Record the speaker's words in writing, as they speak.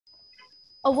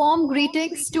A warm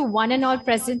greetings to one and all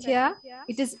present here.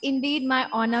 It is indeed my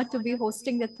honor to be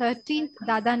hosting the 13th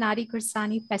Dada Nari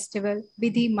Gursahani Festival,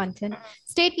 Vidhi Manthan,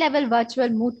 state level virtual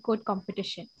moot court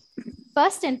competition.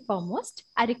 First and foremost,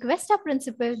 I request our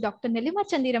principal, Dr. Nilima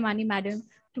Chandiramani Madam,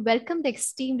 to welcome the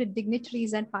esteemed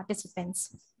dignitaries and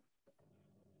participants.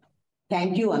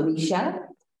 Thank you, Amisha.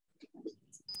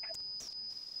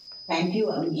 Thank you,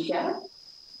 Amisha.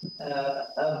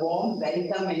 A warm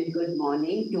welcome and good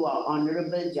morning to our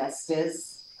Honorable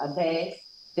Justice Abhay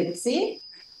Tipse,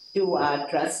 to our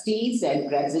trustees and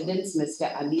presidents,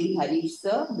 Mr. Anil Harish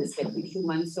sir, Mr.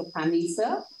 Kishuman Sukhani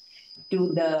sir,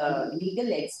 to the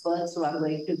legal experts who are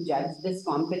going to judge this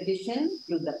competition,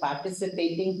 to the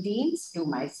participating teams, to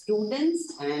my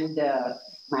students and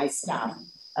my staff.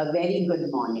 A very good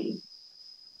morning.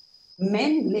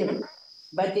 Men live,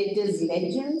 but it is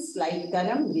legends like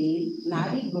Karamveer,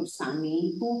 Nari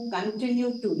Gursahani who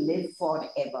continue to live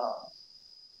forever.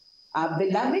 Our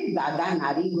beloved Dada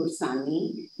Nari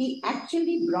Gursahani, he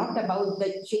actually brought about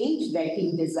the change that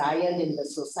he desired in the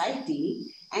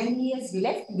society, and he has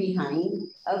left behind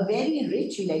a very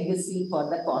rich legacy for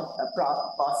the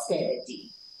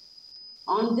posterity.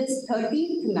 On this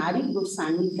 13th Nari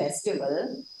Gursahani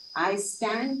festival, I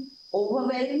stand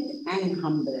overwhelmed and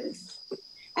humbled.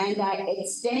 And I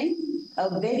extend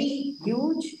a very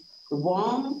huge,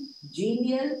 warm,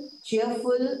 genial,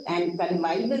 cheerful, and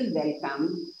convivial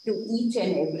welcome to each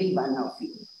and every one of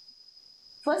you.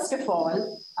 First of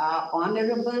all, our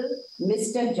Honorable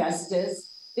Mr. Justice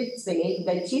Tipse,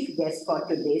 the chief guest for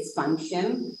today's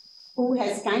function, who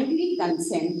has kindly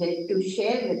consented to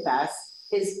share with us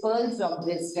his pearls of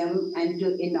wisdom and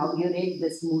to inaugurate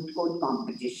this moot court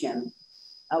competition.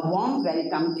 A warm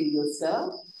welcome to you,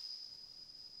 sir.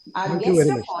 Thank you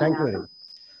very much. Thank you very much.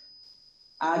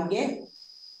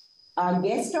 Our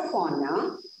guest of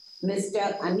honor,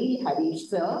 Mr. Anil Harish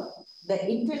sir, the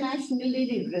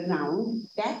internationally renowned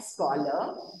tax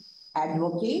scholar,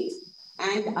 advocate,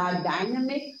 and our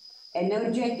dynamic,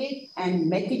 energetic, and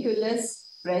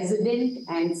meticulous president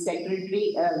and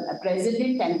secretary,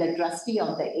 president and the trustee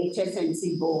of the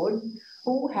HSNC board,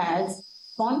 who has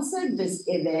sponsored this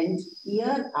event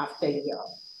year after year.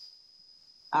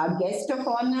 Our guest of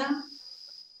honor,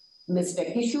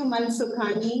 Mr. Kishuman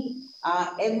Sukhani,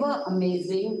 our ever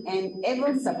amazing and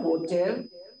ever supportive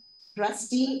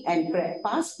trustee and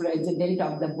past president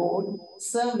of the board.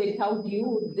 Sir, without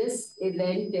you, this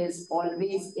event is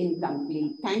always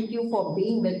incomplete. Thank you for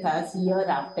being with us year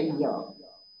after year.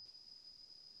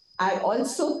 I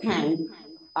also thank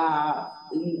our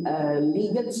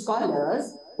legal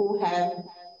scholars who have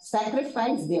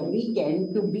sacrificed their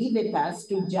weekend to be with us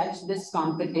to judge this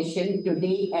competition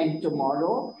today and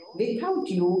tomorrow. Without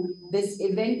you, this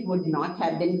event would not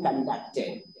have been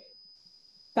conducted.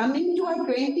 Coming to our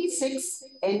 26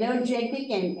 energetic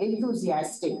and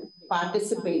enthusiastic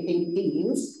participating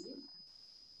teams,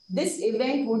 this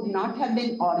event would not have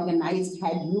been organized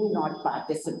had you not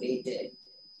participated.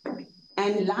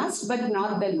 And last but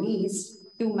not the least,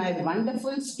 to my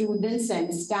wonderful students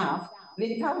and staff,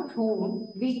 without whom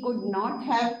we could not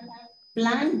have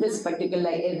planned this particular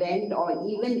event or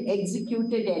even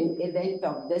executed an event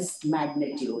of this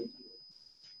magnitude.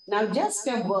 Now, just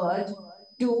a word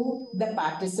to the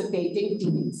participating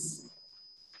teams.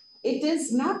 It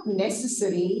is not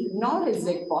necessary, nor is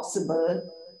it possible,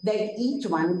 that each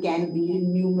one can be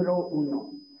numero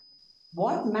uno.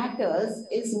 What matters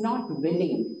is not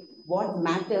winning. What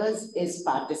matters is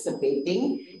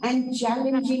participating and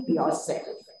challenging yourself.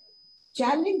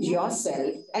 Challenge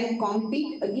yourself and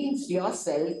compete against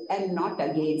yourself and not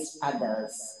against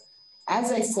others.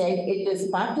 As I said, it is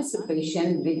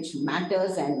participation which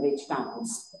matters and which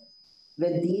counts.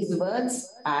 With these words,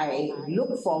 I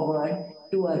look forward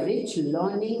to a rich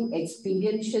learning,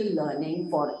 experiential learning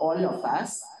for all of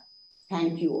us.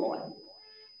 Thank you all.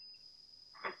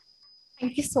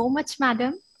 Thank you so much,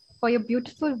 madam, for your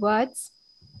beautiful words.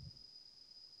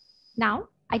 Now,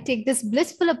 I take this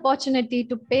blissful opportunity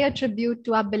to pay a tribute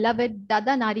to our beloved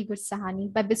Dada Nari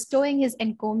Gursahani by bestowing his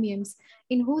encomiums,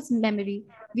 in whose memory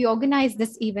we organize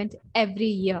this event every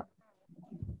year.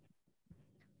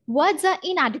 Words are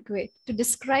inadequate to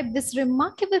describe this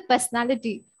remarkable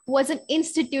personality who was an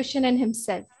institution in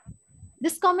himself.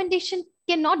 This commendation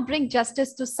cannot bring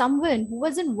justice to someone who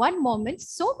was in one moment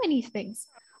so many things: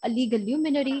 a legal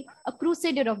luminary, a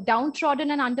crusader of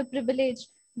downtrodden and underprivileged,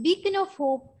 beacon of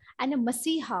hope, and a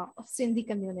Masiha of Sindhi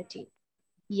community.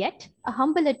 Yet, a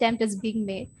humble attempt is being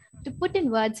made to put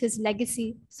in words his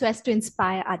legacy so as to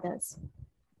inspire others.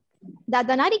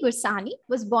 Dada Nari Gursahani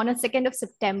was born on 2nd of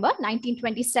September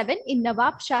 1927 in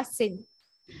Nawab Shah, Sindh.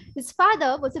 His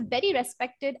father was a very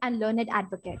respected and learned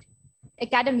advocate.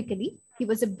 Academically, he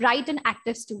was a bright and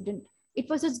active student. It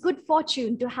was his good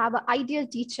fortune to have an ideal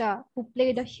teacher who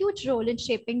played a huge role in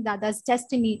shaping Dada's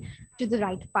destiny to the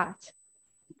right path.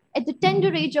 At the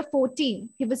tender age of 14,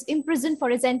 he was imprisoned for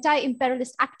his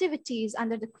anti-imperialist activities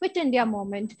under the Quit India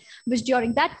movement, which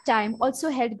during that time also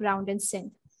held ground in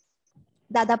Sindh.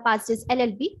 Dada passed his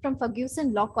LLB from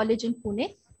Ferguson Law College in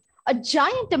Pune. A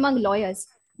giant among lawyers,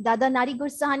 Dada Nari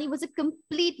Gursahani was a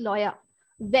complete lawyer,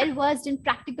 well-versed in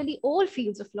practically all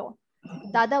fields of law.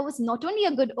 Dada was not only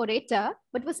a good orator,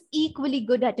 but was equally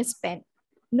good at his pen.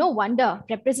 No wonder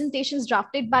representations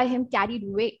drafted by him carried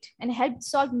weight and helped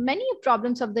solve many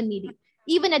problems of the needy,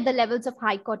 even at the levels of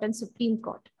High Court and Supreme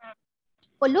Court.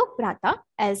 For Lok Brata,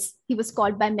 as he was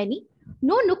called by many,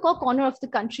 no nook or corner of the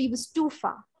country was too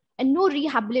far, and no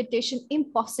rehabilitation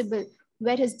impossible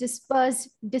where his dispersed,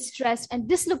 distressed, and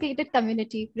dislocated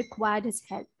community required his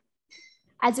help.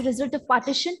 As a result of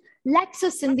partition, lakhs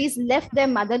of Sindhis left their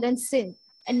motherland Sindh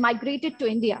and migrated to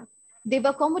India. They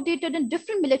were accommodated in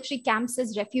different military camps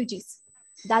as refugees.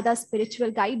 Dada's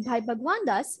spiritual guide, Bhai Bhagwan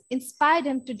Das, inspired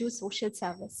him to do social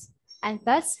service, and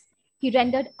thus he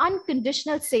rendered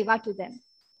unconditional seva to them.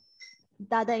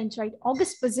 Dada enjoyed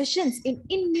august positions in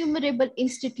innumerable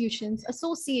institutions,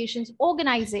 associations,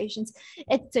 organizations,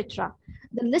 etc.,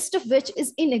 the list of which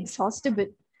is inexhaustible.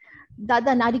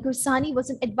 Dada Nari Gursahani was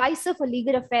an advisor for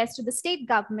legal affairs to the state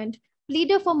government,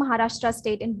 pleader for Maharashtra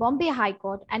State in Bombay High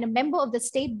Court, and a member of the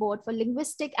State Board for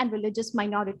Linguistic and Religious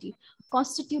Minority,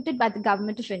 constituted by the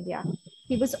Government of India.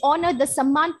 He was honored the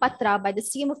Samman Patra by the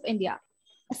CM of India.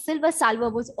 A silver salver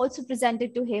was also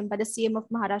presented to him by the CM of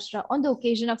Maharashtra on the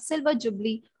occasion of Silver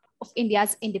Jubilee of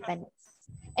India's independence.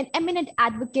 An eminent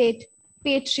advocate,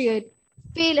 patriot,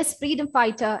 fearless freedom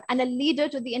fighter, and a leader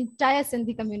to the entire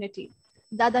Sindhi community.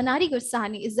 Dada Nari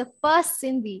Gursahani is the first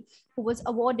Sindhi who was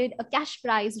awarded a cash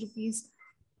prize rupees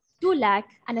 2 lakh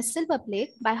and a silver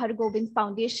plate by Har Gobind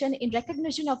Foundation in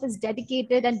recognition of his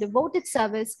dedicated and devoted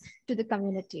service to the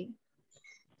community.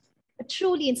 A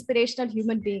truly inspirational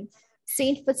human being,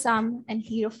 saint for some and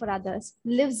hero for others,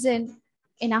 lives in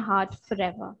our heart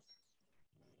forever.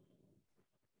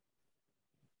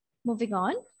 Moving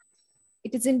on,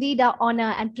 it is indeed our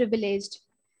honor and privilege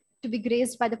to be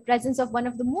graced by the presence of one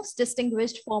of the most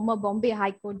distinguished former Bombay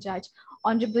High Court judge,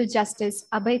 Honorable Justice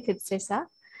Abhay Thipse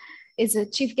is a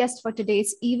chief guest for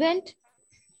today's event.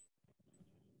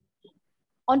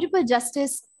 Honorable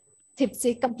Justice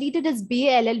Thipse completed his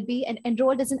BA LLB and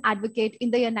enrolled as an advocate in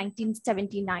the year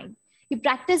 1979. He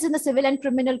practiced in the civil and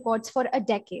criminal courts for a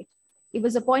decade. He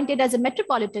was appointed as a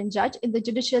metropolitan judge in the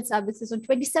judicial services on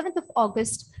 27th of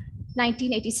August,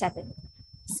 1987.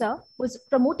 Sir was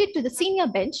promoted to the senior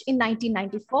bench in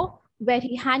 1994, where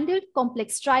he handled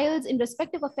complex trials in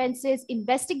respective offenses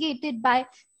investigated by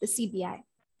the CBI.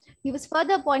 He was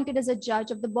further appointed as a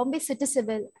judge of the Bombay City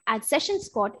Civil and Sessions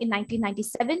Court in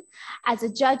 1997, as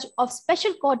a judge of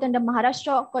Special Court under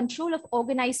Maharashtra Control of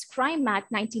Organized Crime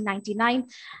Act 1999,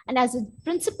 and as a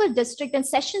principal district and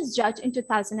sessions judge in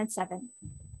 2007.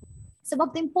 Some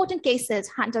of the important cases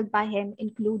handled by him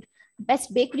include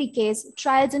Best Bakery case,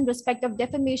 trials in respect of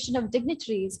defamation of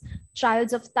dignitaries,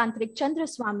 trials of Tantrik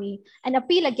Chandraswamy, and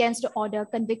appeal against the order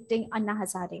convicting Anna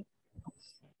Hazare.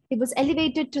 He was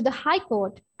elevated to the High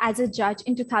Court as a judge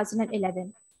in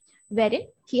 2011, wherein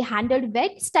he handled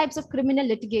various types of criminal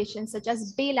litigation, such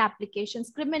as bail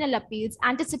applications, criminal appeals,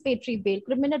 anticipatory bail,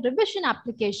 criminal revision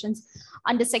applications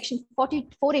under Section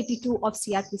 482 of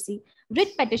CRPC,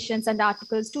 writ petitions under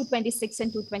Articles 226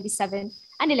 and 227,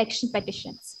 and election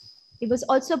petitions. He was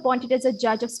also appointed as a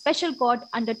judge of special court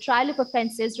under trial of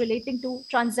offenses relating to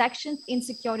Transactions in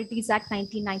Securities Act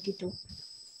 1992,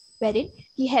 wherein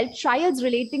he held trials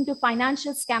relating to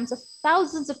financial scams of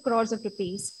thousands of crores of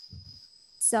rupees.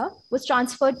 Sir was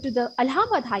transferred to the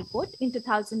Allahabad High Court in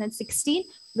 2016,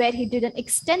 where he did an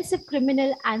extensive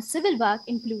criminal and civil work,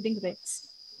 including writs.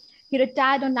 He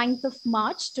retired on 9th of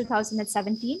March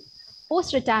 2017.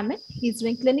 Post-retirement, he's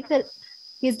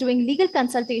doing legal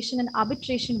consultation and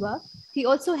arbitration work. He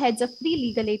also heads a free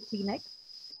legal aid clinic.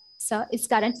 Sir is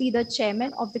currently the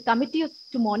chairman of the committee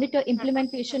to monitor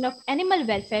implementation of animal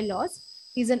welfare laws.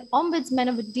 He's an ombudsman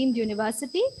of a deemed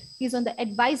university. He's on the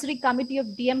advisory committee of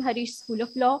DM Harish School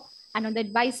of Law and on the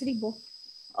advisory board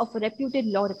of a reputed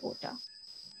law reporter.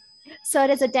 Sir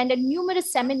has attended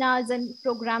numerous seminars and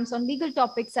programs on legal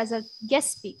topics as a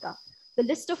guest speaker, the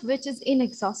list of which is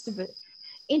inexhaustible.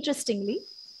 Interestingly,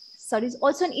 Sir is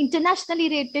also an internationally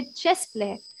rated chess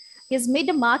player. He has made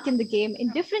a mark in the game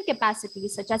in different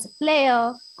capacities, such as a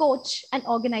player, coach, and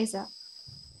organizer.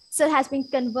 Sir has been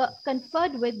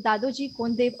conferred with Dadoji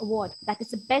Kondev Award, that is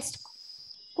the Best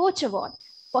Coach Award,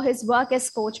 for his work as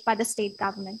coach by the state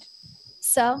government.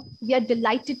 Sir, we are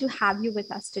delighted to have you with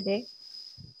us today.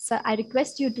 Sir, I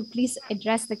request you to please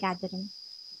address the gathering.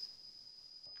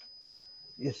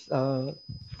 Yes,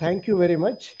 thank you very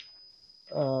much.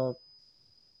 Uh,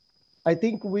 I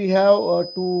think we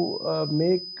have to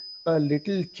make a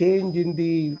little change in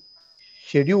the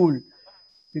schedule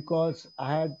because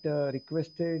I had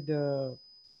requested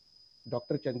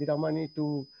Dr. Chandiramani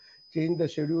to change the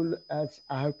schedule as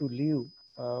I have to leave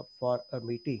for a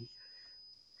meeting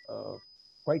uh,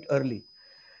 quite early.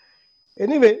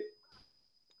 Anyway,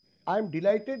 I'm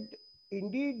delighted,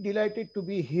 indeed delighted to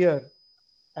be here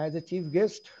as a chief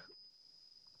guest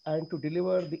and to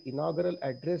deliver the inaugural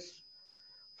address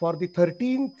for the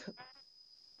 13th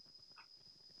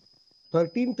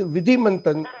Vidhi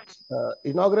Manthan,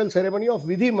 inaugural ceremony of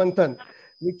Vidhi Manthan,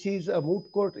 which is a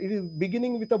moot court. It is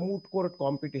beginning with a moot court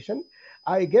competition.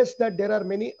 I guess that there are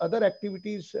many other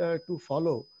activities to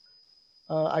follow.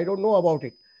 I don't know about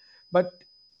it. But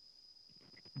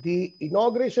the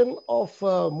inauguration of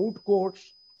moot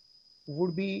courts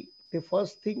would be the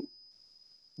first thing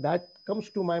that comes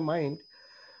to my mind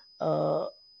uh,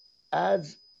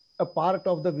 as a part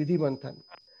of the Vidhi Manthan.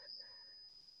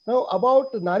 Now,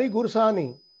 about Nari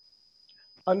Gursahani,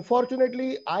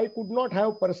 unfortunately, I could not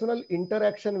have personal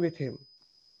interaction with him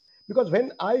because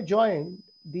when I joined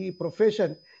the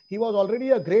profession, he was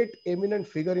already a great eminent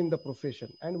figure in the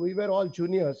profession, and we were all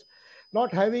juniors,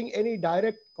 not having any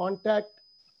direct contact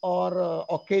or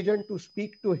occasion to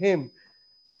speak to him.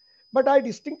 But I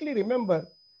distinctly remember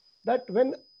that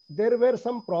when there were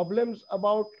some problems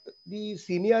about the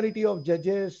seniority of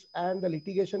judges and the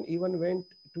litigation even went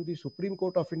to the Supreme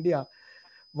Court of India,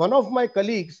 one of my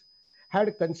colleagues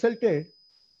had consulted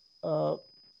uh,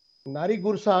 Nari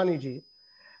Gursahani ji,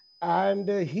 and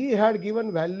he had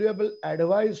given valuable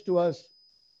advice to us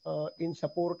in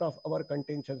support of our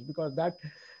contentions because that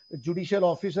judicial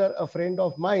officer, a friend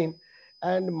of mine,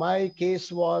 and my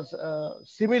case was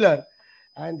similar,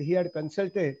 and he had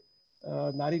consulted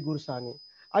Nari Gursahani.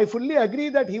 I fully agree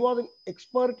that he was an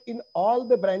expert in all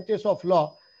the branches of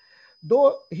law,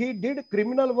 though he did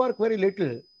criminal work very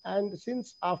little. And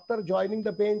since after joining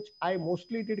the bench, I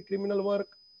mostly did criminal work,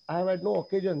 I have had no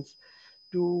occasions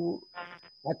to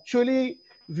actually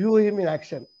view him in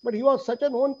action. But he was such a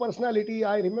known personality.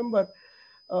 I remember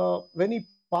when he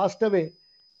passed away,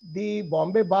 the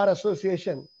Bombay Bar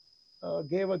Association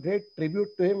gave a great tribute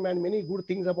to him, and many good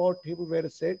things about him were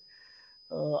said.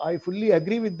 I fully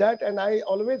agree with that, and I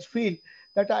always feel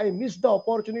that I missed the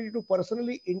opportunity to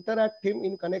personally interact him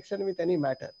in connection with any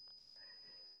matter.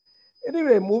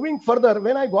 Anyway, moving further,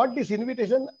 when I got this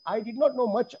invitation, I did not know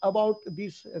much about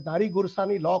this Nari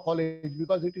Gursani Law College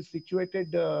because it is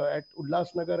situated at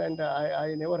Ullasnagar, and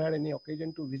I never had any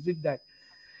occasion to visit that.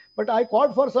 But I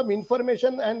called for some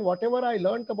information, and whatever I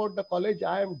learned about the college,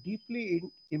 I am deeply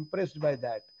impressed by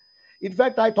that. In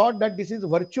fact, I thought that this is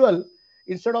virtual.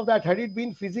 Instead of that, had it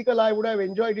been physical, I would have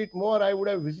enjoyed it more. I would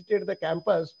have visited the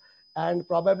campus, and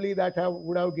probably that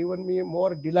would have given me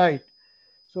more delight.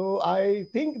 So I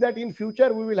think that in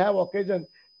future we will have occasion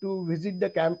to visit the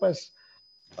campus.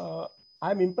 Uh,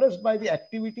 I'm impressed by the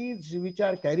activities which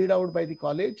are carried out by the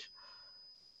college.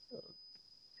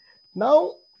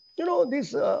 Now,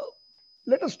 this.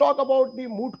 Let us talk about the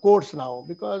moot courts now,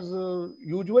 because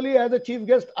usually as a chief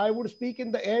guest, I would speak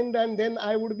in the end, and then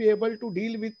I would be able to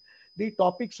deal with the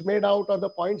topics made out or the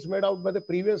points made out by the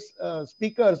previous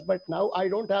speakers. But now I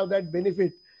don't have that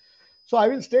benefit. So I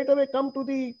will straight away come to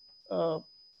the uh,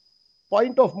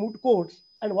 point of moot courts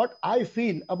and what I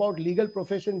feel about legal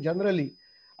profession generally.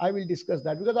 I will discuss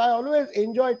that because I always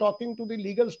enjoy talking to the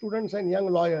legal students and young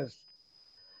lawyers.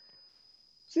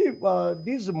 See,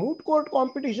 these moot court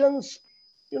competitions,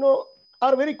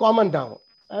 are very common now,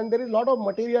 and there is a lot of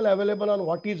material available on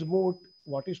what is moot,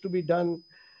 what is to be done.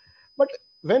 But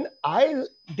when I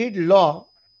did law,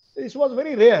 this was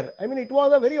very rare. I mean, it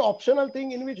was a very optional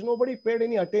thing in which nobody paid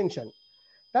any attention.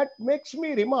 That makes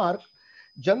me remark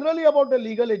generally about the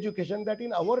legal education that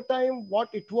in our time, what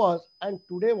it was and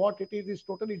today what it is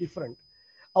totally different.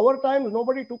 Our time,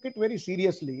 nobody took it very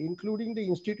seriously, including the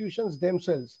institutions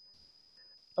themselves.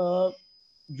 Uh,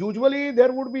 Usually,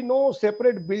 there would be no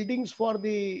separate buildings for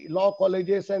the law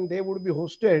colleges, and they would be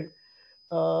hosted,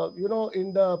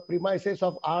 in the premises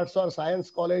of arts or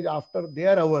science college after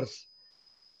their hours.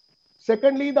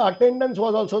 Secondly, the attendance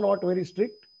was also not very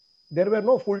strict. There were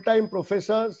no full-time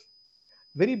professors.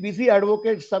 Very busy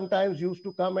advocates sometimes used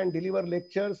to come and deliver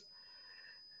lectures.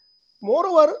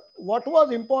 Moreover, what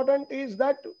was important is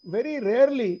that very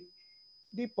rarely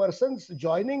the persons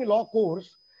joining law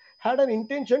course had an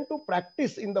intention to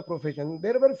practice in the profession.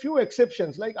 There were few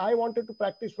exceptions, like I wanted to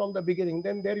practice from the beginning.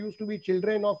 Then there used to be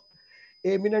children of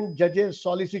eminent judges,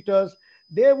 solicitors.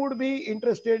 They would be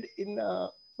interested in,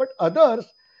 but others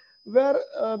were,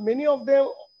 many of them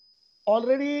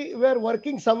already were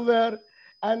working somewhere,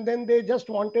 and then they just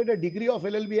wanted a degree of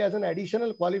LLB as an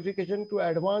additional qualification to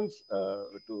advance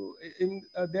to in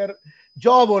their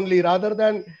job only, rather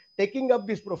than taking up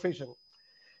this profession.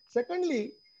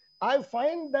 Secondly, I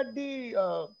find that the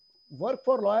work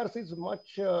for lawyers is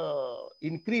much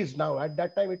increased now. At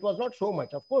that time, it was not so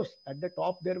much. Of course, at the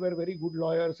top, there were very good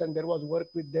lawyers and there was work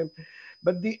with them.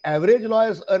 But the average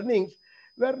lawyer's earnings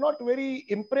were not very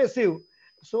impressive,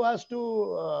 so as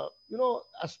to,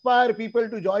 aspire people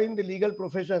to join the legal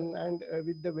profession. And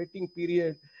with the waiting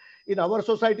period in our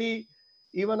society,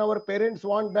 even our parents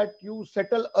want that you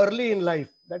settle early in life.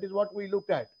 That is what we look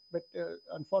at. But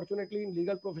unfortunately, in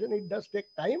legal profession, it does take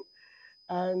time,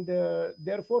 and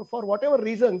therefore, for whatever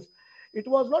reasons, it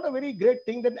was not a very great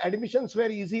thing. That admissions were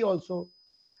easy also.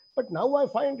 But now I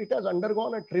find it has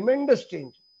undergone a tremendous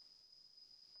change.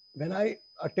 When I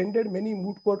attended many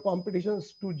moot court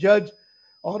competitions to judge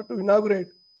or to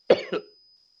inaugurate,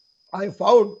 I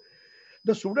found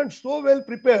the students so well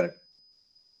prepared.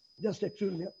 Just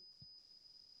excuse me.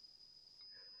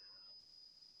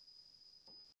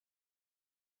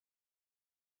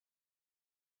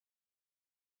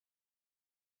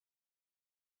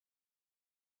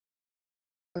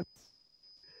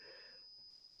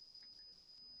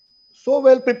 So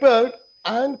well prepared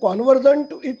and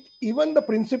conversant with even the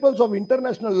principles of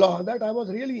international law, that I was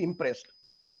really impressed.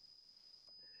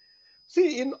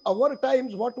 See, in our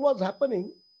times, what was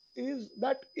happening is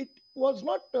that it was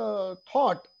not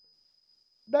thought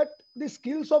that the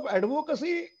skills of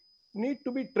advocacy need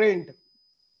to be trained.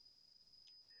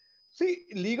 See,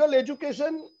 legal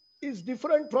education is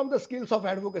different from the skills of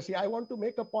advocacy. I want to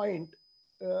make a point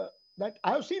that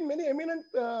I have seen many eminent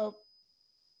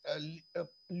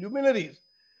luminaries,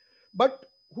 but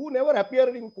who never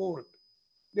appeared in court.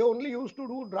 They only used to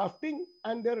do drafting,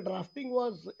 and their drafting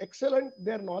was excellent.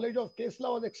 Their knowledge of case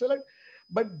law was excellent,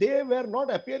 but they were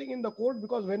not appearing in the court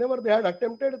because whenever they had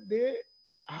attempted, they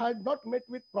had not met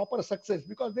with proper success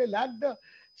because they lacked the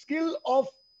skill of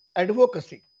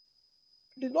advocacy.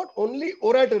 It is not only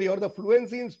oratory or the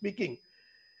fluency in speaking.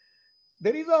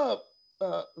 There is a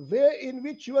way in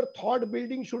which your thought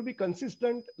building should be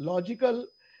consistent, logical,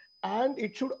 and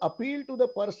it should appeal to the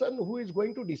person who is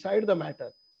going to decide the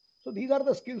matter. So these are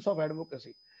the skills of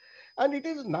advocacy. And it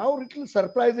is now a little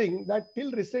surprising that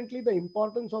till recently the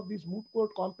importance of these moot court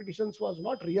competitions was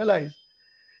not realized,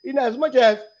 in as much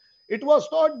as it was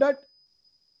thought that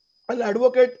an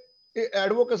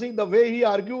advocacy, the way he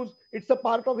argues, it's a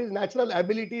part of his natural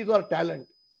abilities or talent.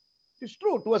 It's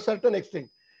true to a certain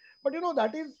extent. But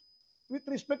that is with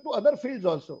respect to other fields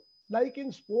also. Like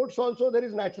in sports also, there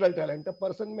is natural talent. A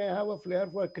person may have a flair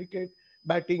for cricket,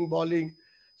 batting, bowling.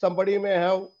 Somebody may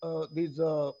have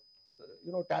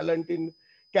talent in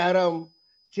carom,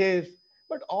 chess.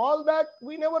 But all that,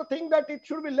 we never think that it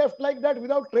should be left like that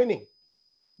without training.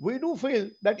 We do feel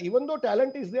that even though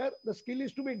talent is there, the skill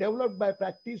is to be developed by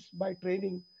practice, by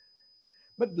training.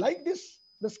 But like this,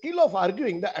 the skill of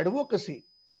arguing, the advocacy,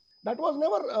 that was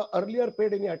never earlier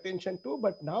paid any attention to,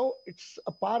 but now it's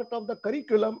a part of the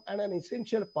curriculum and an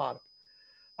essential part.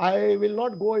 I will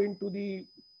not go into the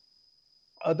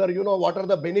other, what are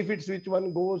the benefits which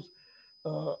one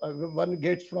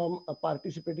gets from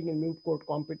participating in moot court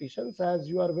competitions. As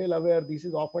you are well aware, this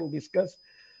is often discussed.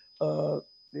 There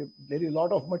is a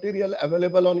lot of material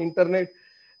available on internet,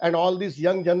 and all this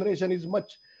young generation is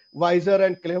much wiser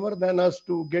and clever than us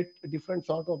to get different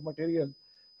sort of material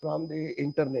from the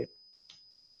internet.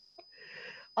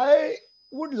 I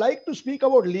would like to speak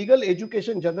about legal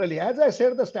education generally. As I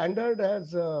said, the standard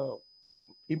has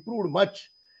improved much.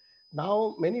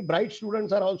 Now, many bright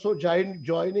students are also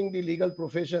joining the legal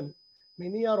profession.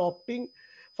 Many are opting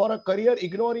for a career,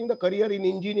 ignoring the career in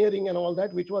engineering and all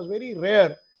that, which was very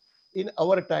rare in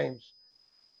our times.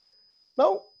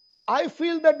 Now, I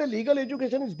feel that the legal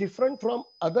education is different from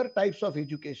other types of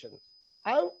education.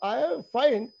 I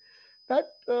find that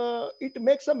it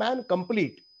makes a man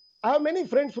complete. I have many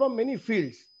friends from many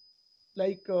fields,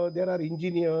 like there are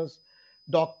engineers,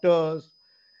 doctors.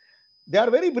 They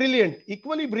are very brilliant,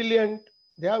 equally brilliant.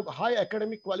 They have high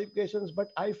academic qualifications,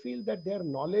 but I feel that their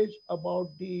knowledge about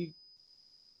the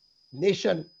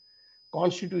nation,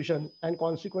 constitution, and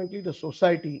consequently the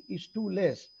society is too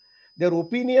less. Their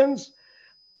opinions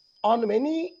on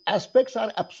many aspects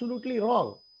are absolutely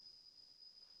wrong.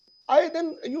 I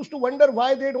then used to wonder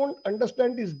why they don't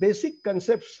understand these basic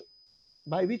concepts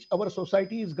by which our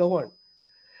society is governed.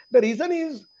 The reason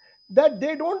is that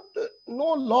they don't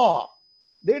know law.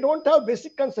 They don't have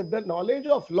basic concept. The knowledge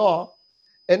of law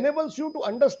enables you to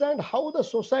understand how the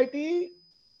society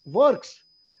works,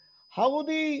 how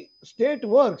the state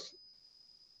works.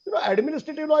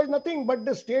 Administrative law is nothing but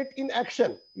the state in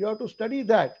action. You have to study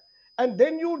that. And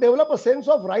then you develop a sense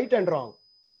of right and wrong.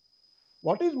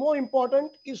 What is more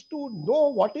important is to know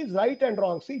what is right and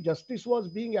wrong. See, justice was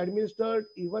being administered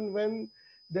even when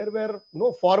there were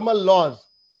no formal laws.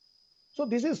 So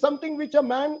this is something which a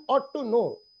man ought to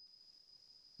know.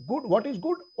 Good, what is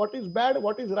bad,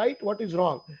 what is right, what is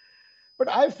wrong. But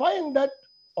I find that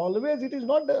always it is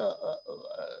not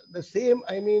the same,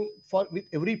 I mean, for with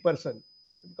every person,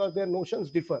 because their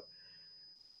notions differ.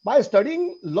 By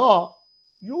studying law,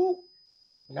 you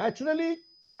naturally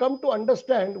come to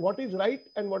understand what is right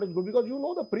and what is good, because you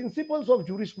know the principles of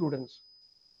jurisprudence.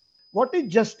 What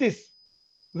is justice?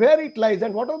 Where it lies,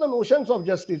 and what are the notions of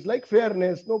justice, like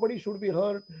fairness, nobody should be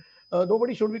hurt,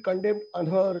 nobody should be condemned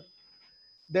unheard,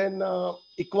 then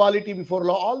equality before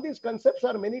law. All these concepts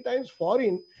are many times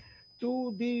foreign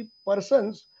to the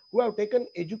persons who have taken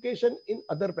education in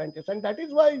other branches. And that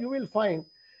is why you will find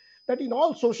that in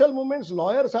all social movements,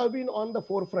 lawyers have been on the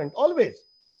forefront, always,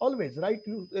 right?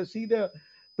 You see the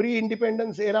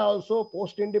pre-independence era also,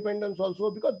 post-independence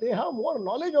also, because they have more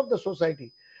knowledge of the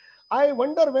society. I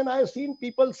wonder when I have seen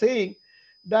people saying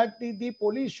that the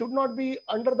police should not be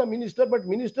under the minister, but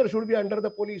minister should be under the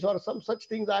police, or some such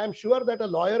things. I am sure that a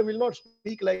lawyer will not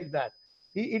speak like that.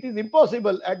 It is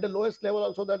impossible at the lowest level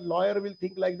also that lawyer will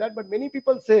think like that. But many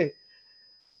people say,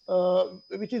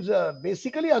 which is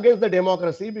basically against the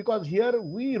democracy, because here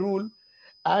we rule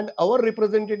and our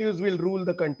representatives will rule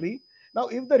the country. Now,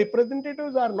 if the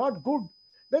representatives are not good,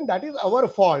 then that is our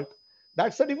fault.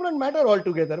 That's a different matter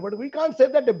altogether. But we can't say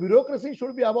that the bureaucracy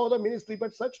should be above the ministry.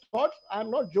 But such thoughts,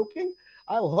 I'm not joking.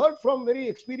 I've heard from very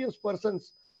experienced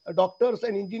persons, doctors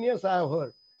and engineers. I have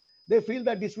heard they feel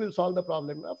that this will solve the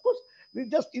problem. Of course, it's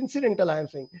just incidental, I am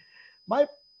saying. My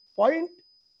point,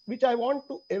 which I want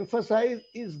to emphasize,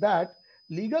 is that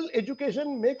legal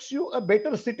education makes you a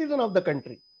better citizen of the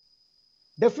country.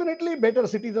 Definitely better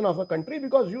citizen of a country,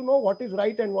 because you know what is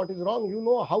right and what is wrong. You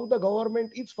know how the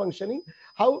government is functioning,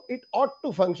 how it ought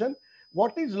to function,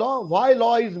 what is law, why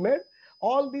law is made.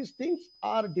 All these things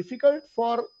are difficult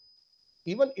for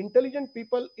even intelligent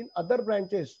people in other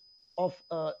branches of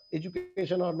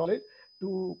education or knowledge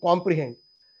to comprehend.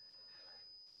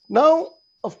 Now,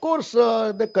 of course,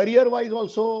 the career wise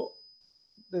also,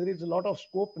 there is a lot of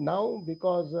scope now,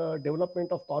 because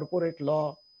development of corporate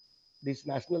law, these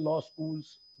national law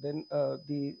schools, then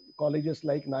the colleges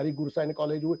like Nari Gursahani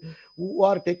College, who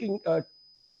are taking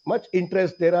much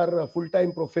interest. There are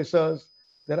full-time professors,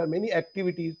 there are many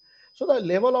activities. So the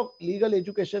level of legal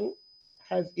education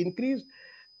has increased,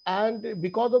 and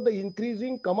because of the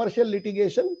increasing commercial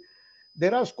litigation,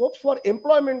 there are scopes for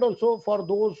employment also for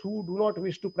those who do not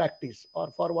wish to practice,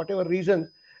 or for whatever reason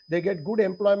they get good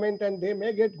employment and they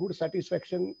may get good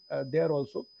satisfaction there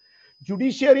also.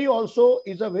 Judiciary also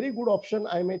is a very good option,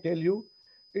 I may tell you.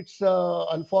 It's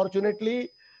unfortunately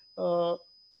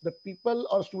the people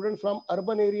or students from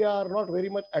urban area are not very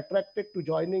much attracted to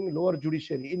joining lower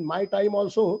judiciary. In my time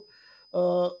also,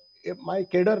 uh, my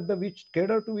cadre, which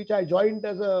cadre to which I joined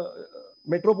as a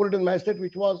metropolitan magistrate,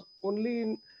 which was only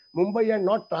in Mumbai and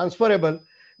not transferable,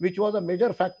 which was a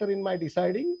major factor in my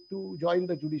deciding to join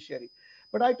the judiciary.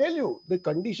 But I tell you, the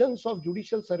conditions of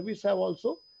judicial service have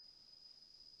also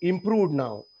improved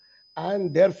now,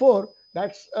 and therefore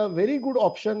that's a very good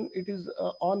option. It is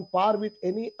on par with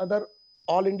any other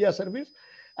all India service,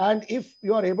 and if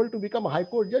you are able to become a high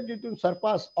court judge, it will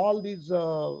surpass all these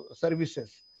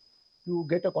services to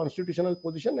get a constitutional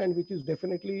position, and which is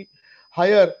definitely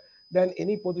higher than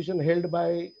any position held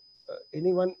by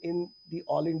anyone in the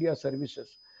all India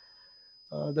services.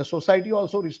 The society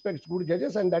also respects good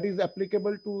judges, and that is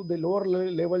applicable to the lower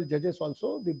level judges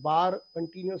also. The bar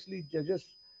continuously judges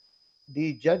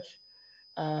the judge,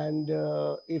 and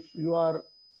if you are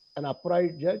an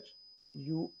upright judge,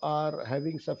 you are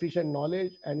having sufficient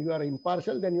knowledge and you are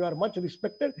impartial, then you are much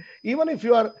respected, even if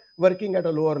you are working at a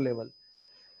lower level.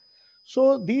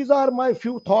 So these are my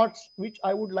few thoughts which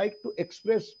I would like to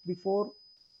express before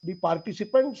the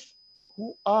participants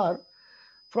who are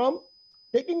from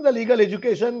taking the legal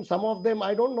education. Some of them,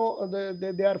 I don't know,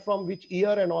 they are from which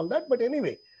year and all that, but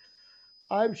anyway,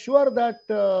 I'm sure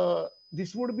that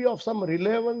this would be of some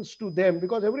relevance to them,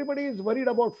 because everybody is worried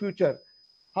about future.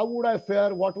 How would I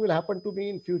fare? What will happen to me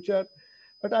in future?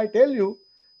 But I tell you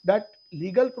that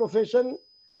legal profession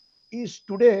is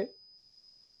today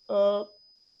a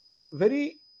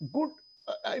very good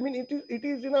I mean, it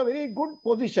is in a very good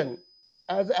position.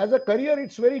 As a career,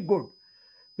 it's very good.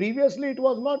 Previously, it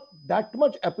was not that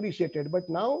much appreciated, but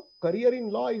now career in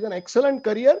law is an excellent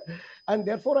career. And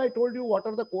therefore, I told you what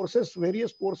are the courses,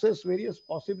 various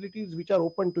possibilities which are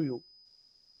open to you.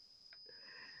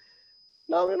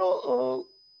 Now,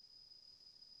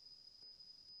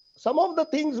 some of the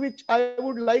things which I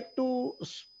would like to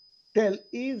tell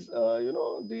is,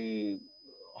 the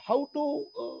how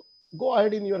to go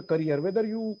ahead in your career, whether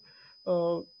you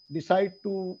uh, decide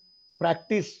to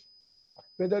practice,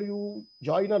 whether you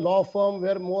join a law firm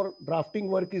where more drafting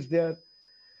work is there.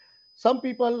 Some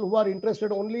people who are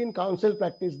interested only in counsel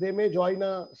practice, they may join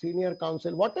a senior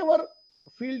counsel, whatever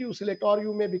field you select, or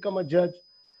you may become a judge.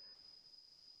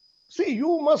 See,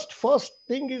 you must first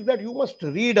thing is that you must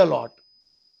read a lot.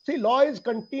 See, law is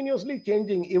continuously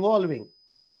changing, evolving,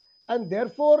 and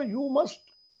therefore you must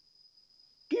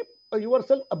keep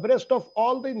yourself abreast of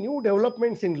all the new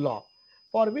developments in law,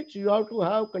 for which you have to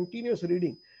have continuous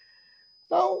reading.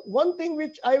 Now, one thing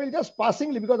which I will just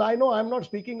passingly, because I know I'm not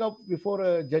speaking up before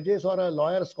a judges or a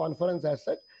lawyers conference as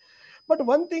such, but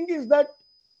one thing is that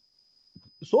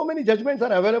so many judgments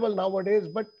are available nowadays,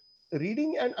 but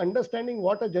reading and understanding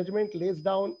what a judgment lays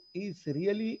down is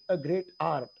really a great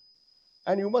art.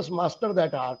 And you must master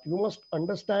that art. You must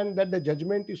understand that the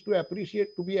judgment is to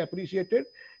be appreciated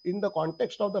in the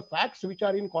context of the facts which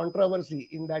are in controversy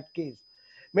in that case.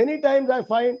 Many times I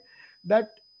find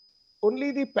that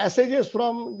only the passages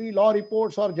from the law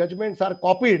reports or judgments are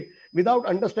copied without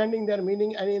understanding their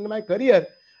meaning. And in my career,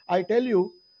 I tell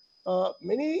you,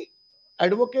 many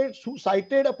advocates who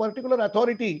cited a particular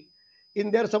authority in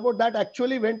their support, that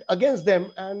actually went against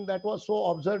them, and that was so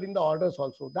observed in the orders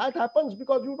also. That happens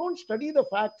because you don't study the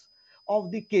facts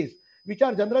of the case, which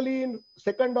are generally in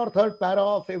second or third para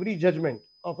of every judgment,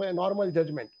 of a normal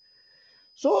judgment.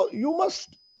 So you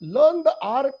must learn the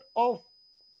art of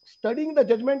studying the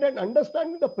judgment and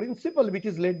understanding the principle which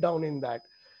is laid down in that.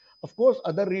 Of course,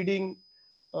 other reading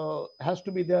has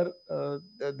to be there.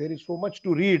 There is so much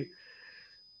to read.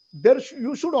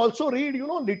 You should also read,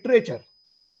 literature.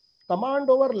 Command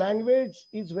over language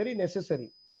is very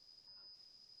necessary.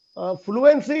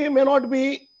 Fluency may not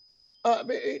be,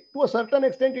 to a certain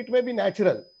extent, it may be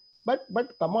natural. But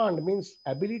command means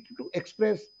ability to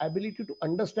express, ability to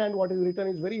understand what is written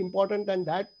is very important, and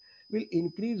that will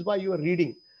increase by your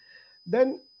reading.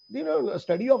 Then, a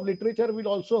study of literature will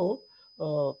also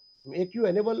make you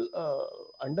enable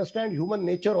understand human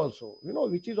nature also,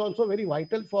 which is also very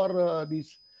vital for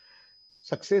this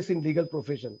success in legal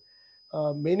profession.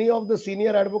 Many of the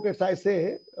senior advocates,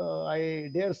 I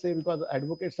dare say, because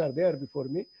advocates are there before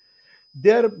me,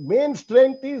 their main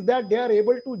strength is that they are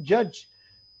able to judge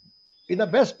in the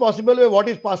best possible way what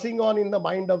is passing on in the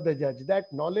mind of the judge.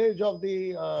 That knowledge of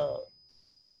the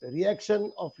reaction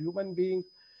of human beings,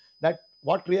 that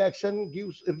what reaction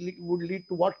would lead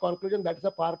to what conclusion, that is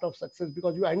a part of success,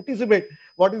 because you anticipate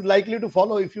what is likely to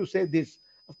follow if you say this.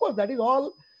 Of course, that is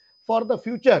all for the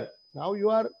future. Now you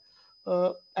are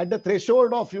at the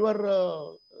threshold of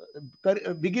your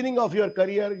beginning of your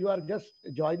career. You are just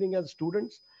joining as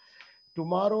students.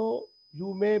 Tomorrow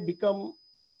you may become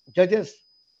judges,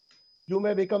 you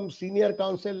may become senior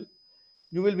counsel,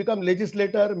 you will become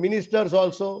legislator, ministers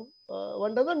also.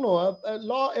 One doesn't know.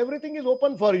 Law, everything is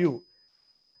open for you.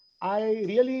 I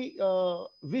really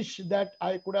wish that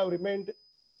I could have remained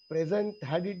present,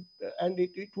 had it, and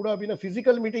it would have been a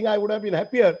physical meeting. I would have been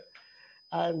happier,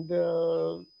 and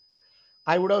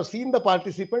I would have seen the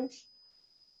participants.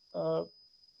 Uh,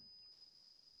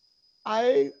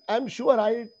 I am sure,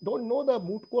 I don't know the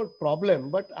moot court problem,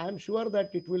 but I am sure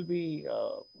that it will be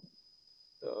a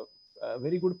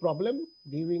very good problem,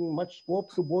 giving much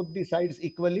scope to both the sides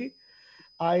equally.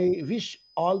 I wish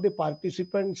all the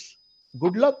participants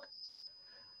good luck.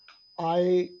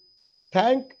 I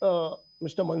thank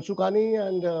Mr. Mansukhani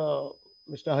and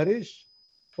Mr. Harish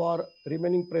for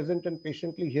remaining present and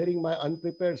patiently hearing my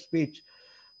unprepared speech.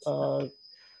 Uh,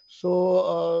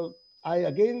 I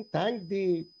again thank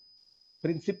the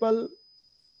principal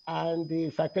and the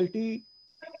faculty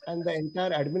and the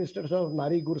entire administration of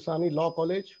Nari Gursahani Law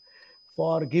College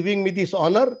for giving me this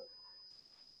honor.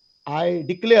 I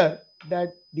declare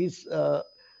that this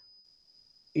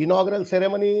inaugural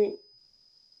ceremony,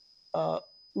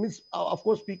 means, of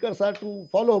course, speakers are to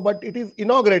follow, but it is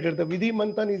inaugurated. The Vidhi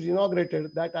Manthan is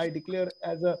inaugurated. That I declare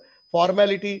as a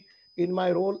formality in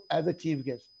my role as a chief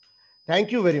guest.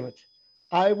 Thank you very much.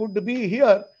 I would be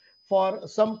here for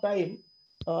some time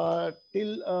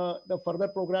till the further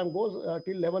program goes,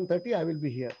 till 11:30. I will be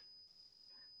here.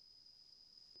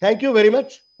 Thank you very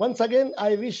much. Once again,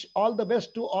 I wish all the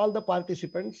best to all the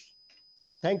participants.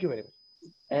 Thank you very much.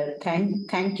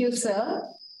 Thank you, sir.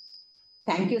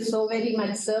 Thank you so very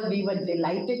much, sir. We were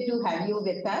delighted to have you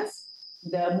with us.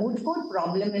 The moot court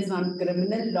problem is on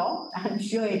criminal law. I'm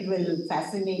sure it will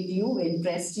fascinate you,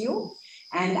 interest you.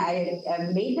 And I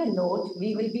made a note.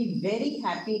 We will be very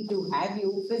happy to have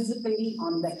you physically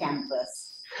on the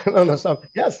campus. No, no,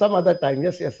 some other time.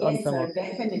 Yes, yes, on Yes, some sir. other.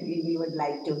 Definitely, we would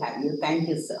like to have you. Thank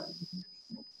you, sir.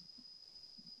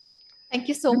 Thank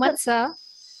you so much, sir,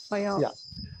 for your.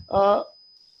 Yeah.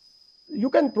 You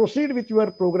can proceed with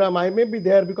your program. I may be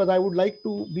there because I would like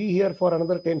to be here for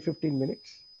another 10-15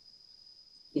 minutes.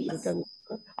 Yes.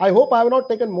 I hope I have not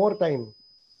taken more time.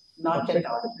 Not at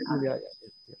all. Yeah.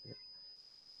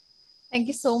 Thank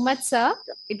you so much, sir.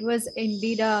 It was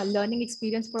indeed a learning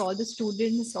experience for all the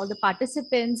students, all the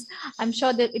participants. I'm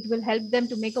sure that it will help them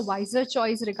to make a wiser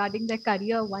choice regarding their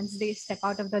career once they step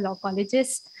out of the law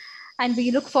colleges. And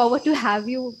we look forward to have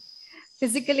you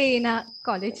physically in a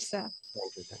college, sir.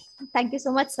 Thank you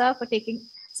so much, sir, for taking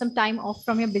some time off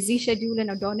from your busy schedule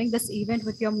and adorning this event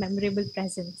with your memorable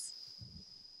presence.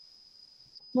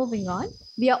 Moving on,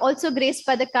 we are also graced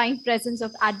by the kind presence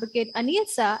of Advocate Anil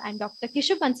sir and Dr.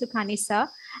 Kishore Mansukhani sir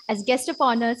as guest of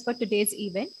honors for today's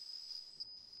event.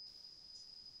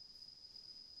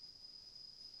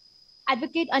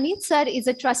 Advocate Anil sir is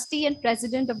a trustee and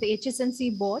president of the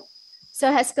HSNC board.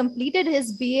 Sir has completed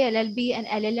his BA, LLB and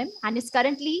LLM and is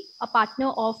currently a partner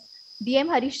of DM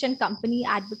Harish and Company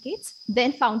Advocates,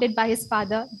 then founded by his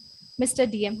father, Mr.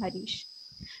 DM Harish.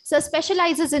 Sir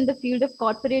specializes in the field of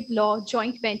corporate law,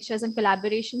 joint ventures and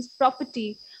collaborations,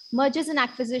 property, mergers and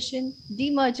acquisition,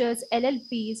 demergers,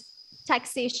 LLPs,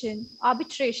 taxation,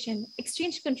 arbitration,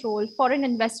 exchange control, foreign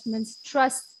investments,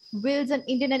 trusts, wills, and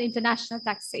Indian and international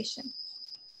taxation.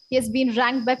 He has been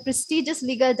ranked by prestigious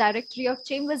legal directory of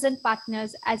Chambers and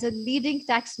Partners as a leading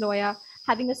tax lawyer,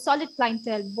 having a solid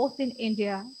clientele both in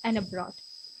India and abroad.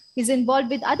 He's involved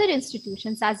with other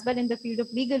institutions as well in the field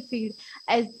of legal field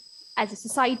as a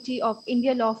Society of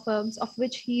India Law Firms, of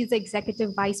which he is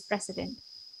executive vice president.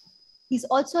 He's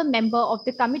also a member of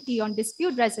the Committee on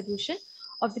Dispute Resolution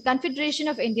of the Confederation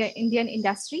of Indian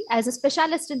Industry. As a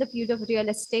specialist in the field of real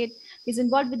estate, he's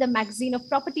involved with the magazine of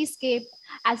Propertyscape,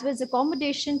 as well as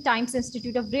Accommodation Times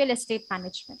Institute of Real Estate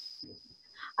Management.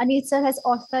 Anil sir has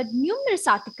authored numerous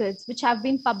articles which have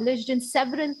been published in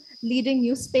several leading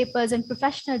newspapers and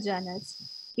professional journals.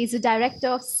 He's a director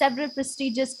of several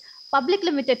prestigious public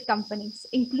limited companies,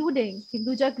 including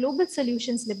Hinduja Global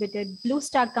Solutions Limited, Blue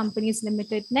Star Companies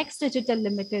Limited, Next Digital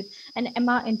Limited, and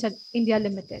Emma India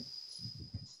Limited.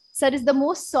 Sir is the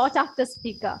most sought after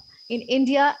speaker in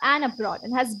India and abroad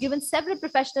and has given several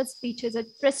professional speeches at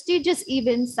prestigious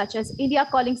events such as India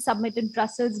Calling Summit in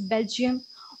Brussels, Belgium,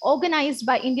 organized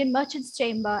by Indian Merchants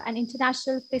Chamber and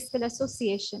International Fiscal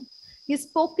Association. He has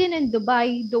spoken in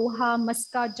Dubai, Doha,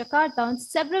 Muscat, Jakarta on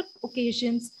several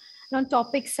occasions on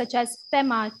topics such as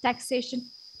PEMA, taxation,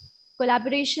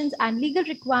 collaborations, and legal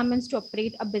requirements to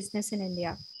operate a business in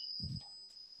India.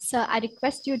 Sir, I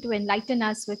request you to enlighten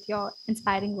us with your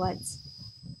inspiring words.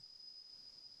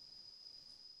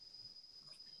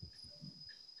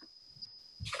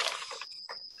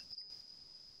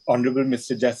 Honorable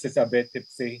Mr. Justice Abhay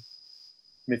Tipse,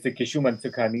 Mr. Kishore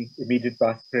Mansukhani, immediate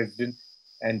past president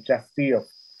and trustee of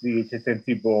the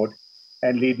HSNC board,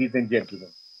 and ladies and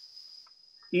gentlemen.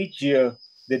 Each year,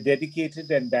 the dedicated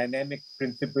and dynamic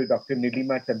principal, Dr.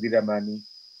 Nilima Chandiramani,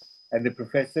 and the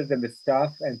professors and the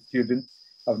staff and students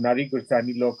of Nari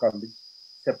Gursahani Law College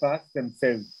surpass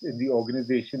themselves in the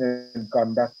organization and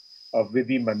conduct of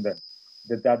Vidhi Manthan,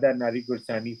 the Dada Nari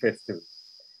Gursahani festival.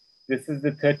 This is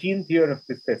the 13th year of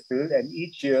this festival, and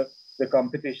each year the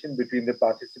competition between the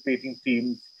participating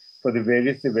teams for the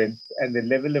various events and the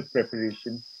level of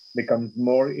preparation becomes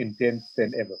more intense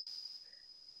than ever.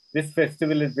 This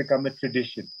festival has become a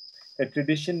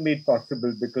tradition made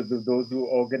possible because of those who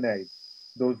organize,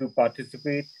 those who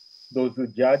participate, those who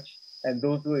judge, and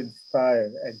those who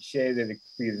inspire and share their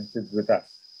experiences with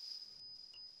us.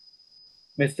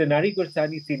 Mr. Nari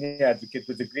Gursahani, Senior Advocate,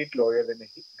 was a great lawyer and a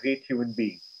great human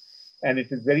being. And it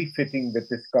is very fitting that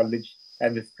this college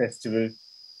and this festival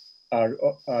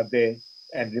are there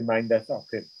and remind us of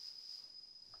him.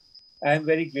 I am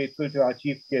very grateful to our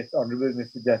chief guest, Honorable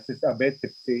Mr. Justice Abhay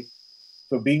Tipse,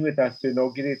 for being with us to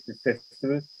inaugurate this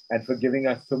festival and for giving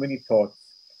us so many thoughts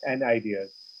and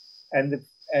ideas. And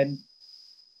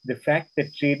the fact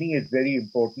that training is very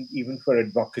important even for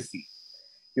advocacy.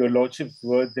 Your Lordship's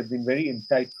words have been very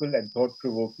insightful and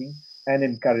thought-provoking and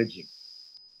encouraging.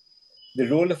 The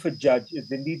role of a judge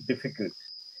is indeed difficult.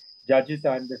 Judges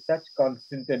are under such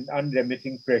constant and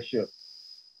unremitting pressure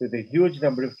with a huge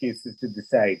number of cases to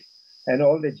decide and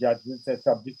all their judgments are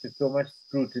subject to so much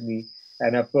scrutiny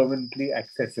and are permanently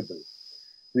accessible.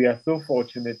 We are so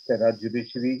fortunate that our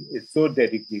judiciary is so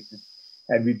dedicated,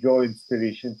 and we draw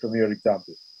inspiration from your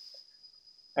example.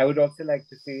 I would also like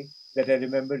to say that I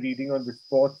remember reading on the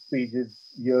sports pages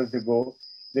years ago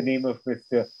the name of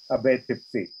Mr. Abhay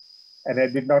Tipse, and I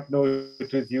did not know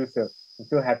it was you, sir. I'm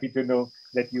so happy to know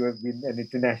that you have been an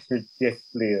international chess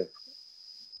player.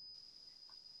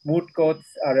 Moot courts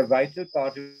are a vital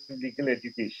part of legal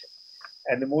education,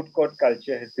 and the moot court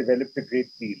culture has developed a great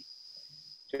deal.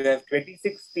 To have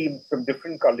 26 teams from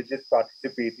different colleges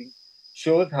participating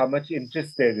shows how much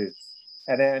interest there is,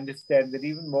 and I understand that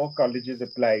even more colleges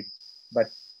applied but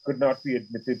could not be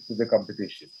admitted to the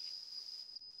competition.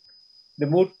 The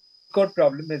moot court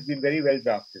problem has been very well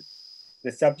drafted.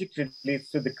 The subject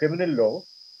relates to the criminal law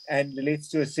and relates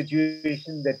to a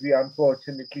situation that we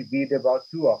unfortunately read about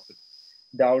too often: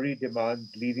 dowry demands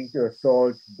leading to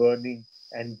assault, burning,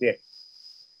 and death.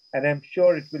 And I'm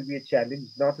sure it will be a challenge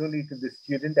not only to the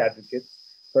student advocates,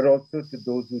 but also to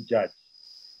those who judge.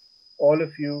 All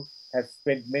of you have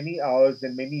spent many hours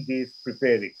and many days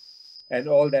preparing, and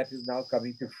all that is now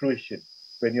coming to fruition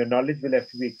when your knowledge will have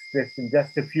to be expressed in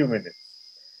just a few minutes.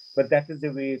 But that is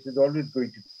the way it is always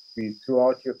going to be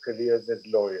throughout your careers as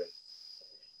lawyers.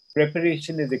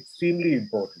 Preparation is extremely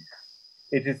important.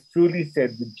 It is truly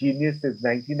said that genius is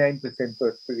 99%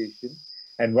 perspiration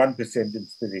and 1%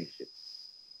 inspiration.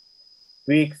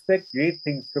 We expect great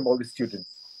things from all the students,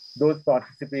 those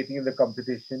participating in the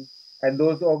competition and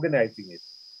those organizing it,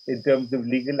 in terms of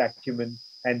legal acumen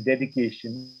and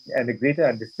dedication and a greater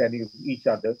understanding of each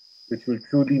other, which will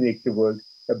truly make the world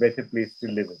a better place to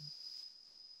live in.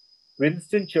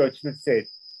 Winston Churchill said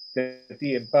that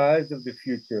the empires of the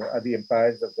future are the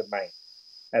empires of the mind,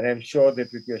 and I'm sure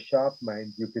that with your sharp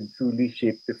mind, you can truly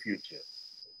shape the future.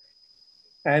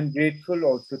 I am grateful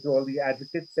also to all the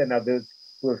advocates and others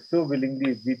who have so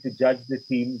willingly agreed to judge the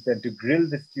teams and to grill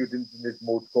the students in this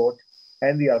moot court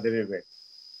and the other events.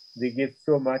 They give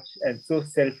so much and so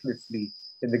selflessly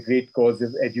in the great cause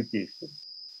of education.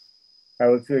 I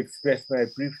also express my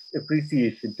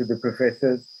appreciation to the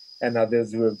professors and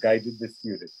others who have guided the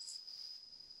students.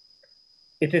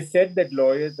 It is said that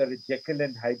lawyers are a Jekyll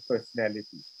and Hyde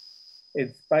personality.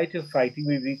 In spite of fighting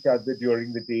with each other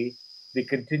during the day, they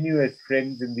continue as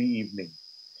friends in the evening.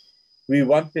 We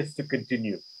want this to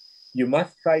continue. You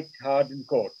must fight hard in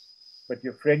court, but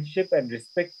your friendship and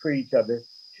respect for each other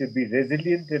should be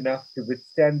resilient enough to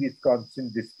withstand these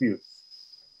constant disputes.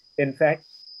 In fact,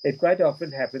 it quite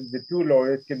often happens that two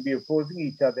lawyers can be opposing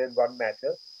each other in one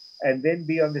matter and then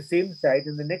be on the same side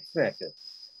in the next matter.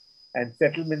 And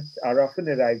settlements are often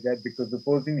arrived at because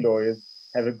opposing lawyers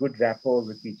have a good rapport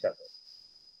with each other.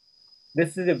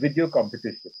 This is a video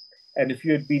competition, and if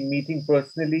you had been meeting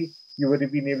personally, you would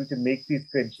have been able to make these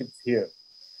friendships here.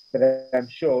 But I'm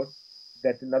sure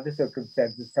that in other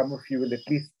circumstances, some of you will at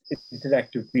least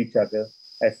interact with each other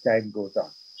as time goes on.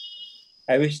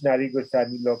 I wish Nari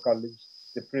Gursahani Law College,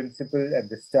 the principal and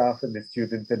the staff and the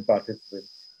students and participants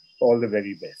all the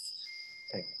very best.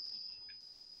 Thank you.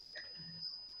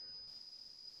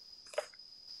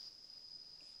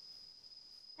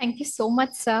 Thank you so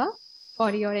much, sir,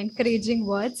 for your encouraging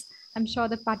words. I'm sure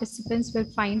the participants will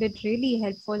find it really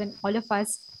helpful, and all of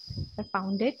us have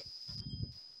found it.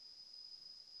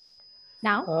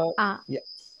 Now, Yeah.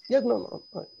 Yes, no,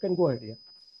 can go ahead. Yeah.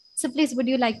 so please, would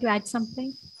you like to add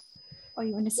something? Or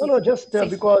you want to say? No, just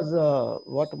because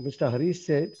what Mr. Harish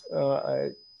said,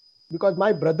 because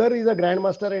my brother is a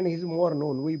grandmaster and he's more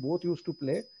known. We both used to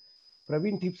play.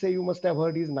 Praveen Tipse, you must have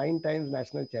heard, he's 9 times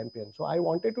national champion. So I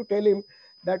wanted to tell him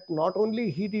that not only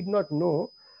he did not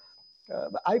know,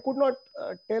 I could not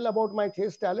tell about my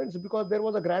chess talents because there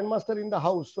was a grandmaster in the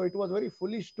house. So it was very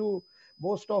foolish to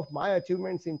boast of my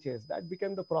achievements in chess. That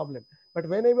became the problem. But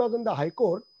when I was in the High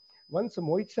Court, once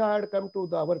Moit Shah had come to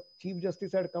our Chief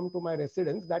Justice had come to my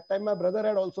residence, that time my brother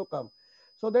had also come.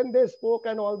 So then they spoke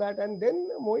and all that. And then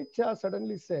Moit Shah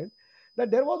suddenly said that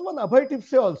there was one Abhay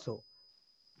Tipse also.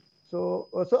 So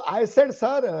I said,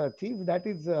 sir, chief, that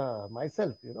is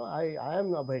myself, I am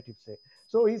Abhay Tipse.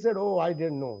 So he said, oh, I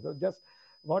didn't know. So just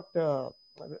what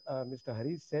Mr.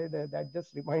 Harish said, that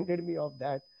just reminded me of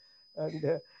that.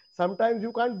 And sometimes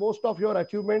you can't boast of your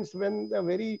achievements when a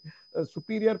very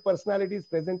superior personality is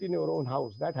present in your own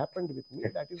house. That happened with me.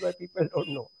 That is why people don't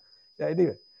know. Yeah,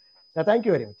 anyway, thank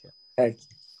you very much. Thanks.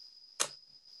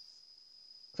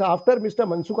 So after Mr.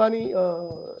 Mansukhani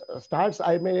starts,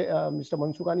 Mr.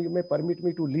 Mansukhani, you may permit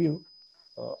me to leave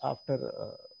after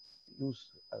you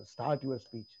start your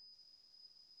speech.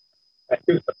 Thank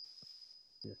you.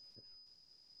 Yes.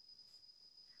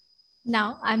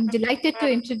 Now, I'm delighted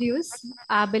to introduce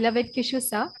our beloved Kishu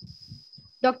sir.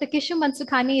 Dr. Kishu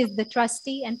Mansukhani is the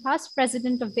trustee and past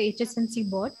president of the HSNC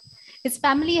board. His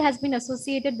family has been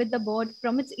associated with the board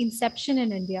from its inception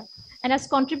in India and has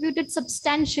contributed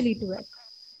substantially to it.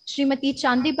 Srimati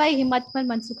Chandibai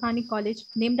Himatmal Mansukhani College,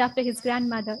 named after his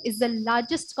grandmother, is the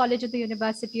largest college at the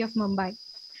University of Mumbai.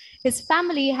 His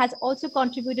family has also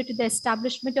contributed to the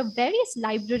establishment of various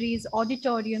libraries,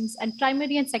 auditoriums, and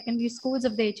primary and secondary schools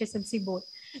of the HSNC board,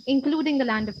 including the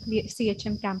land of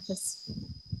CHM campus.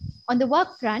 On the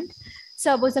work front,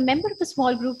 Sir was a member of a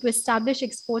small group to establish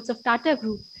exports of Tata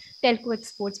Group, Telco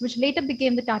Exports, which later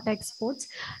became the Tata Exports.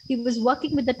 He was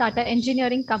working with the Tata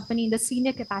Engineering Company in the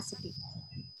senior capacity.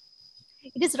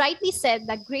 It is rightly said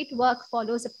that great work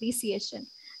follows appreciation.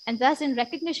 And thus, in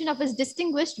recognition of his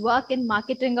distinguished work in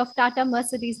marketing of Tata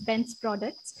Mercedes-Benz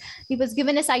products, he was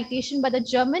given a citation by the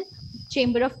German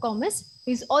Chamber of Commerce.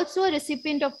 He is also a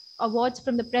recipient of awards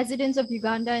from the presidents of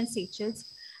Uganda and Seychelles.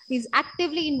 He is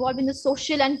actively involved in the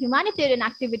social and humanitarian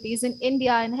activities in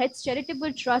India and heads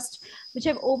charitable trusts, which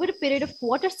have over a period of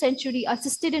quarter century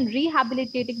assisted in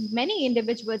rehabilitating many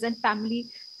individuals and family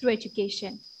through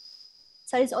education.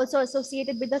 Sir is also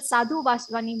associated with the Sadhu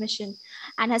Vaswani mission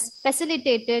and has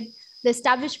facilitated the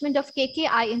establishment of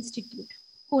KKI Institute,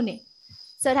 Pune.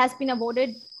 Sir has been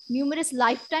awarded numerous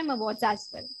lifetime awards as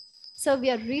well. Sir, we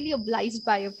are really obliged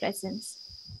by your presence.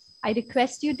 I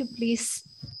request you to please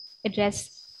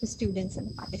address the students and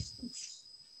the participants.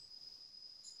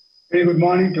 Very good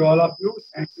morning to all of you.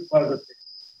 Thank you for the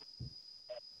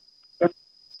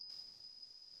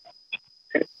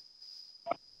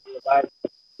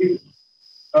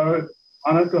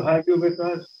honor to have you with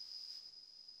us.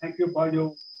 Thank you for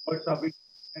your words of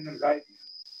and guidance.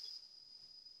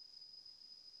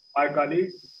 My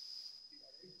colleague,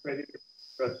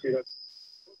 President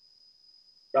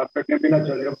Dr. Nabila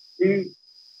Chandrapati,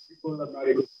 people of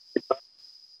Nari,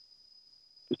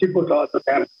 people of the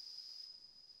camp,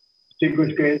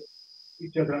 distinguished guests,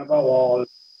 teachers and above all,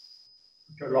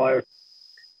 future lawyers.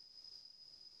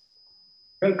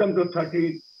 Welcome to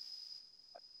 30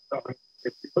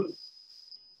 festival.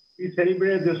 We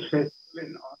celebrate this festival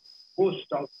in our most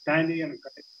outstanding and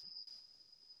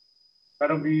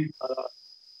Karamvi.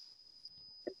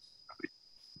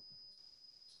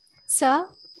 Sir,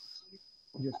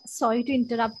 Yes. sorry to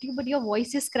interrupt you, but your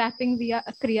voice is cracking. We are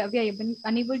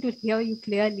unable to hear you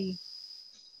clearly.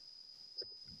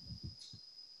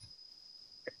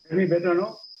 Tell me better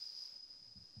now?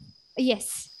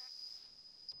 Yes.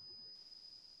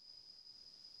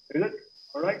 Is it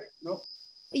all right? No?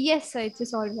 Yes, sir, it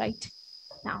is all right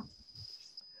now.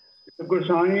 Mr.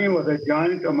 Gursahani was a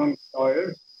giant among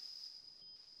lawyers.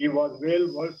 He was well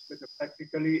versed with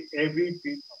practically every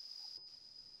field of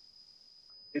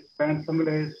his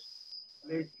fancifulness,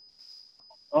 knowledge,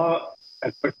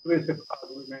 and persuasive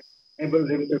argument enabled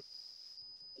him to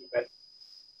invest.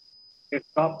 His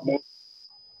top most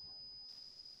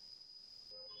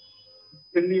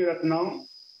Ratnam,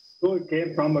 though he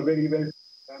came from a very wealthy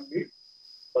family,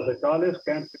 was the tallest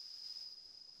campus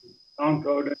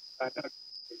downtrodden and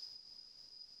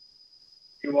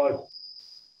he was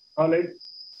solid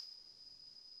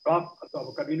rock of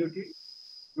a community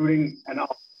during an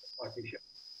partition.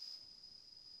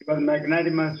 He was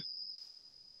magnanimous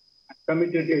and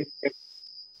committed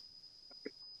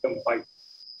to fight.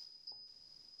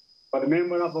 For a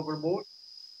member of our board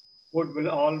will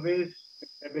always be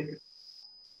credited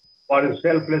for his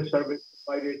selfless service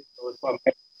provided to his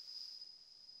family.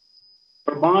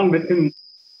 For bond with him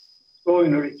so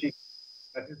enriching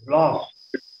that his loss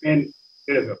remained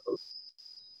irrevocable.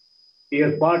 He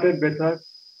has parted with us,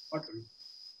 not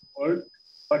world,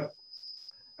 but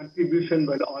contribution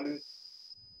will always.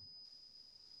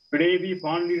 Today we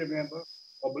fondly remember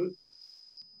Babul,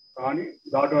 Rani,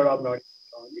 daughter of Rani.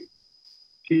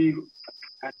 She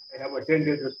and I have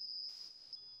attended this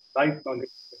life on the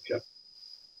picture.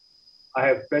 I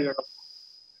have pleasure of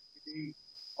being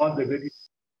on the video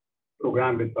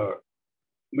program with her.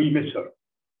 We miss her.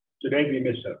 Today we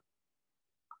miss her.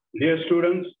 Dear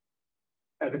students,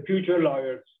 as the future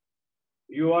lawyers,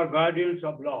 you are guardians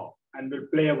of law and will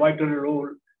play a vital role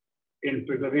in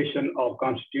preservation of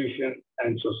constitution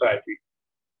and society.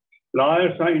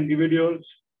 Lawyers are individuals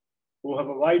who have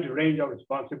a wide range of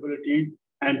responsibilities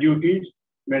and duties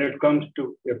when it comes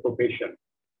to their profession.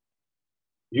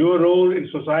 Your role in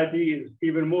society is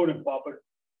even more important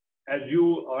as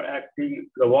you are acting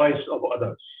the voice of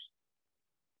others.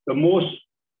 The most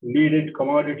needed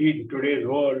commodity in today's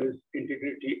world is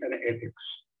integrity and ethics.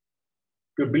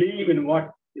 To believe in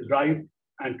what is right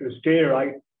and to stay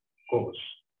right course.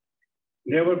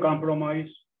 Never compromise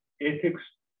ethics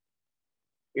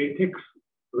ethics,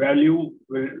 value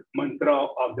will mantra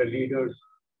of the leaders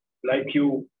like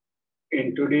you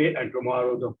in today and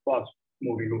tomorrow, the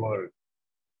fast-moving world.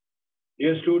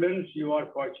 Dear students, you are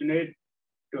fortunate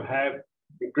to have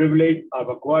the privilege of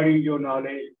acquiring your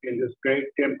knowledge in this great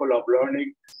temple of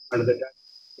learning under the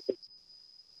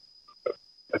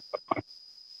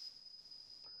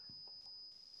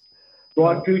to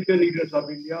our future leaders of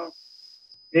India,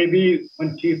 maybe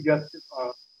one Chief Justice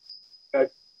or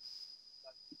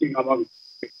among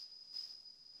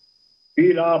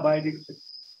be law-abiding citizens.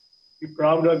 Be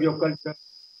proud of your culture,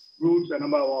 roots, and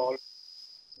above all,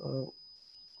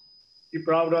 be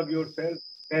proud of yourself,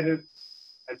 parents,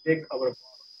 and take our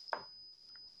part.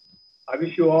 I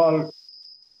wish you all,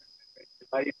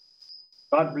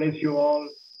 God bless you all.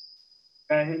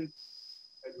 Jai Hind.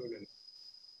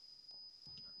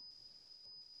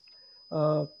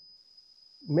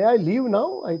 May I leave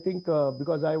now? I think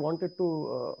because I wanted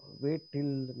to wait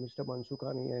till Mr.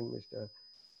 Mansukhani and Mr.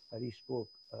 Harish spoke.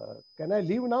 Can I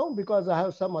leave now because I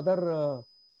have some other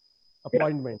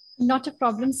appointment? Not a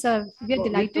problem, sir. We are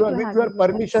delighted to have you. With your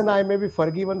permission, I may be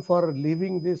forgiven for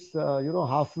leaving this,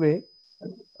 halfway.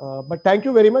 But thank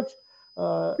you very much.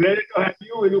 Pleasure to have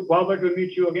you. We look forward to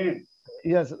meet you again.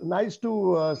 Yes, nice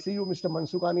to see you, Mr.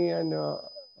 Mansukhani and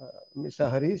Mr.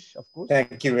 Harish, of course.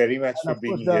 Thank you very much for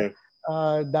being here.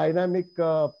 Dynamic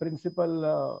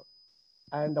principal,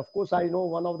 and of course, I know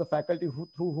one of the faculty through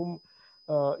whom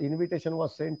invitation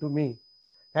was sent to me.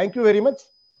 Thank you very much.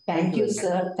 Thank you,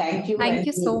 sir. Thank you. Thank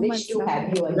you so much. To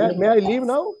have you may I leave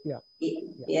now? Yeah.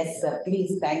 Yes, sir.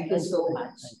 Please. Thank you so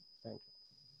much. Thank you.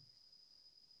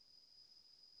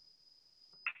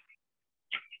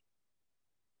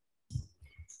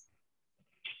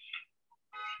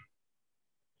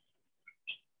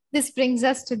 This brings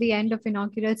us to the end of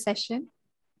inaugural session.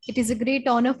 It is a great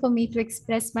honor for me to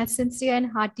express my sincere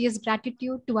and heartiest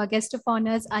gratitude to our guest of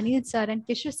honors, Anil sir and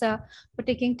Kishore sir, for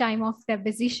taking time off their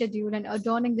busy schedule and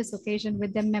adorning this occasion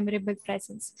with their memorable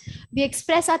presence. We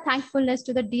express our thankfulness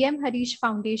to the DM Harish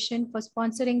Foundation for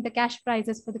sponsoring the cash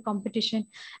prizes for the competition,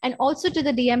 and also to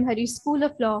the DM Harish School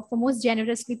of Law for most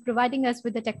generously providing us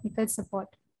with the technical support.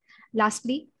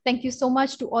 Lastly, thank you so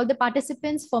much to all the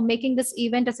participants for making this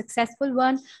event a successful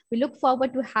one. We look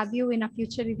forward to have you in our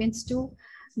future events too.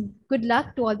 Good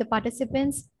luck to all the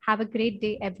participants. Have a great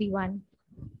day, everyone.